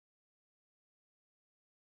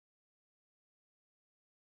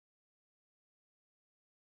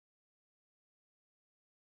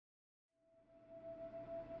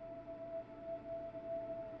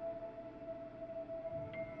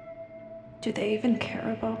Do they even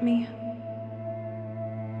care about me?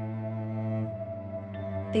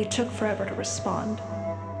 They took forever to respond.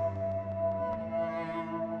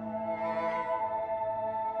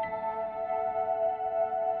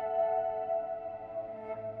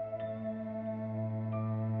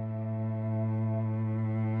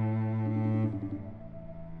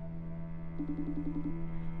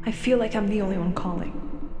 I feel like I'm the only one calling.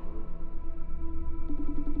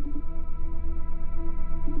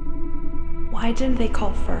 Why didn't they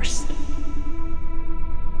call first?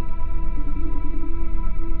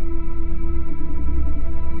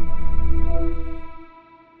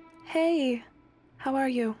 Hey, how are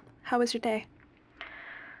you? How was your day?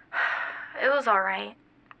 It was alright.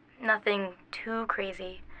 Nothing too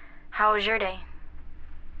crazy. How was your day?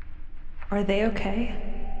 Are they okay?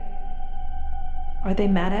 Are they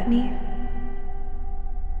mad at me?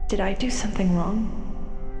 Did I do something wrong?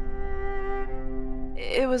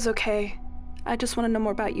 It was okay. I just want to know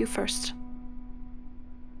more about you first.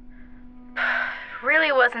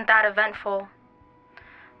 Really wasn't that eventful.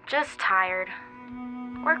 Just tired.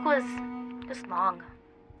 Work was just long.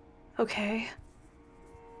 Okay.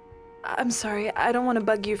 I'm sorry, I don't want to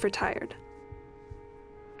bug you for tired.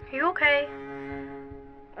 You okay?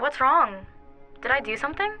 What's wrong? Did I do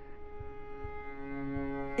something?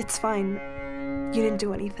 It's fine. You didn't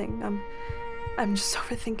do anything. I'm just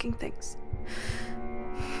overthinking things.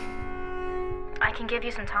 I can give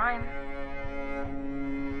you some time.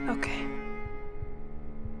 Okay.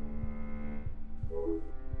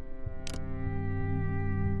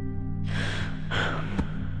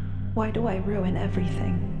 Why do I ruin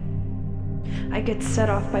everything? I get set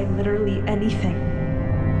off by literally anything.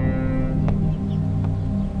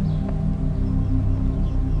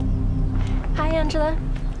 Hi, Angela.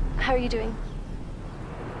 How are you doing?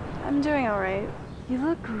 I'm doing all right. You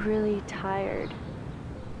look really tired.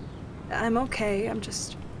 I'm okay. I'm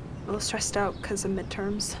just a little stressed out because of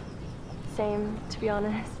midterms. Same, to be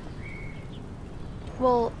honest.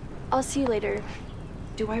 Well, I'll see you later.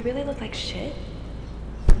 Do I really look like shit?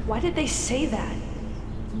 Why did they say that?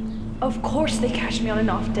 Of course they catch me on an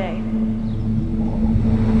off day.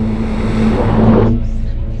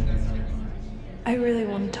 I really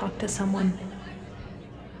want to talk to someone.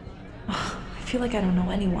 I feel like I don't know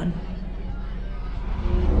anyone.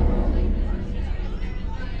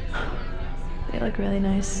 They look really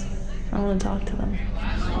nice. I want to talk to them.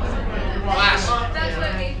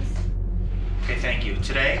 Okay, thank you.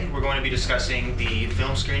 Today, we're going to be discussing the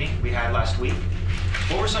film screening we had last week.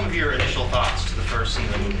 What were some of your initial thoughts to the first scene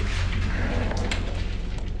of the movie?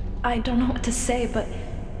 I don't know what to say, but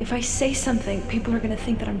if I say something, people are going to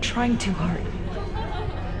think that I'm trying too hard.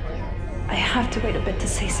 I have to wait a bit to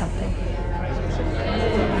say something.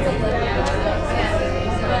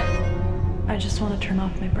 I just want to turn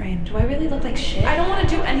off my brain. Do I really look like shit? I don't want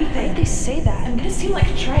to do anything. Why did they say that? I'm gonna seem like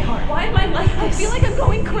a tryhard. Why am I like this? I feel like I'm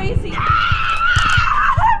going crazy.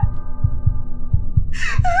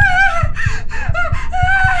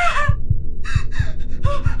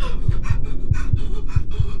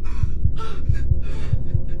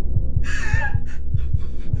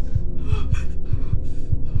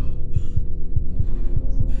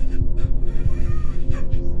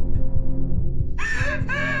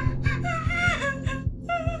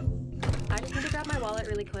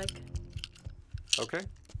 Okay.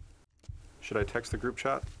 Should I text the group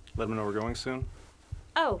chat? Let them know we're going soon?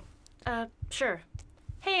 Oh, sure.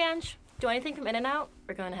 Hey, Ange. Do anything from In-N-Out?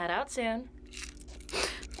 We're going to head out soon.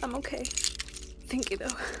 I'm okay. Thank you,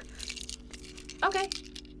 though. Okay.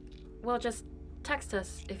 Well, just text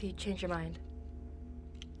us if you change your mind.